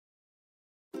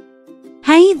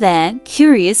Hey there,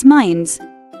 curious minds!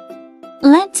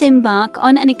 Let's embark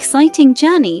on an exciting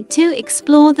journey to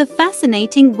explore the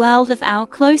fascinating world of our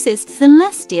closest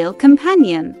celestial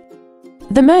companion,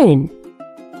 the Moon.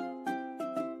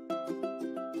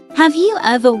 Have you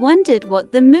ever wondered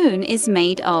what the Moon is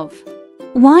made of?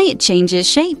 Why it changes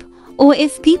shape, or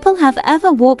if people have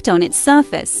ever walked on its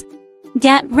surface?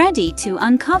 Get ready to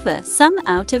uncover some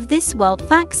out-of-this-world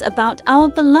facts about our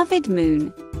beloved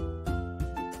Moon.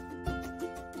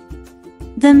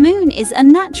 The Moon is a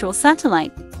natural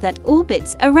satellite that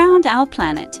orbits around our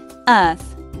planet,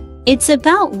 Earth. It's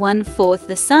about 1/4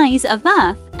 the size of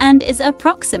Earth and is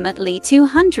approximately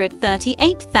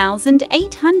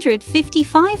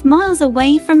 238,855 miles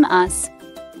away from us.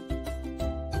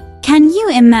 Can you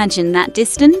imagine that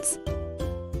distance?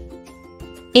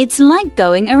 It's like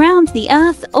going around the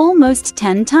Earth almost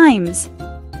 10 times.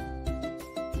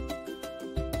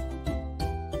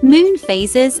 Moon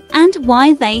phases and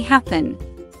why they happen.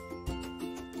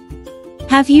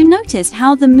 Have you noticed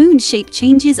how the Moon's shape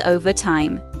changes over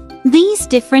time? These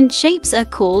different shapes are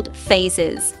called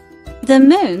phases. The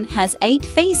Moon has 8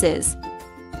 phases.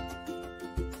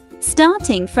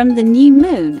 Starting from the new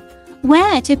Moon,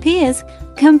 where it appears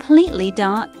completely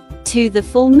dark, to the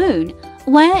full Moon,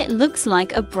 where it looks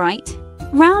like a bright,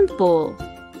 round ball.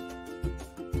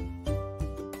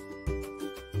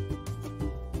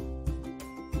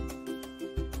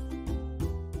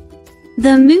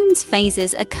 The Moon's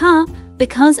phases occur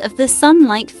because of the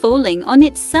sunlight falling on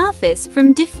its surface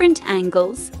from different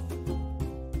angles.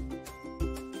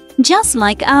 Just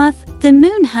like Earth, the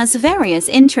Moon has various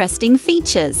interesting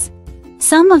features.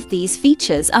 Some of these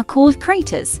features are called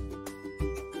craters,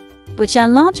 which are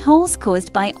large holes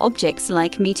caused by objects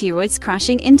like meteoroids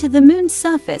crashing into the Moon's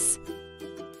surface.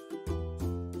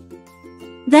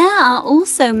 There are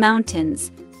also mountains,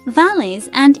 valleys,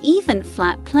 and even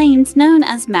flat plains known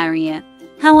as maria.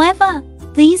 However,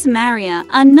 these maria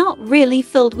are not really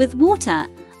filled with water,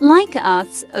 like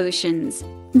Earth's oceans.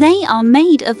 They are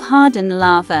made of hardened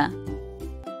lava.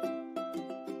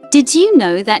 Did you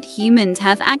know that humans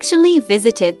have actually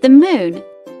visited the Moon?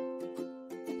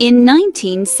 In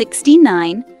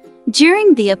 1969,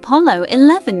 during the Apollo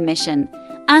 11 mission,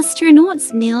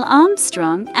 astronauts Neil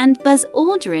Armstrong and Buzz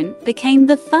Aldrin became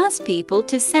the first people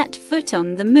to set foot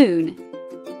on the Moon.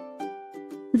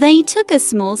 They took a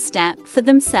small step for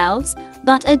themselves,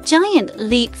 but a giant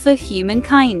leap for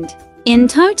humankind. In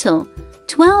total,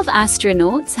 12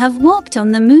 astronauts have walked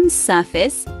on the Moon's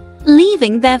surface,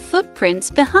 leaving their footprints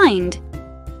behind.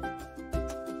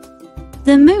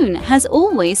 The Moon has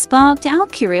always sparked our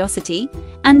curiosity,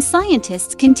 and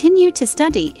scientists continue to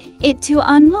study it to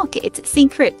unlock its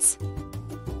secrets.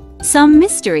 Some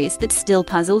mysteries that still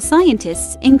puzzle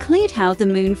scientists include how the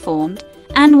Moon formed,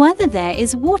 and whether there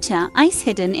is water ice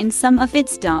hidden in some of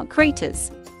its dark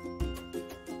craters.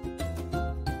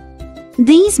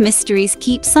 These mysteries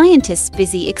keep scientists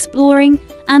busy exploring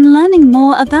and learning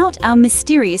more about our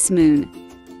mysterious Moon.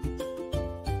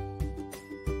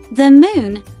 The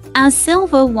Moon, our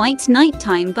silver-white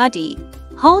nighttime buddy,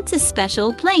 holds a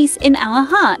special place in our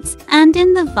hearts and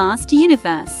in the vast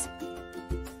universe.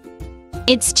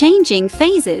 Its changing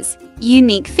phases,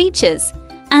 unique features,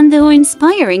 and the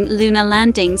awe-inspiring lunar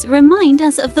landings remind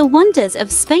us of the wonders of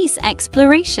space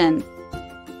exploration.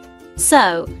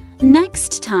 So,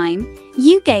 next time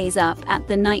you gaze up at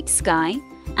the night sky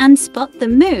and spot the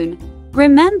Moon,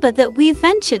 remember that we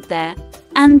ventured there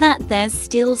and that there's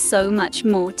still so much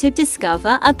more to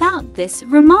discover about this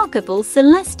remarkable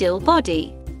celestial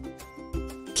body.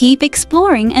 Keep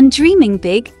exploring and dreaming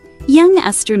big, young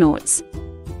astronauts.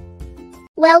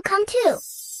 Welcome to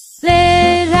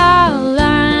Little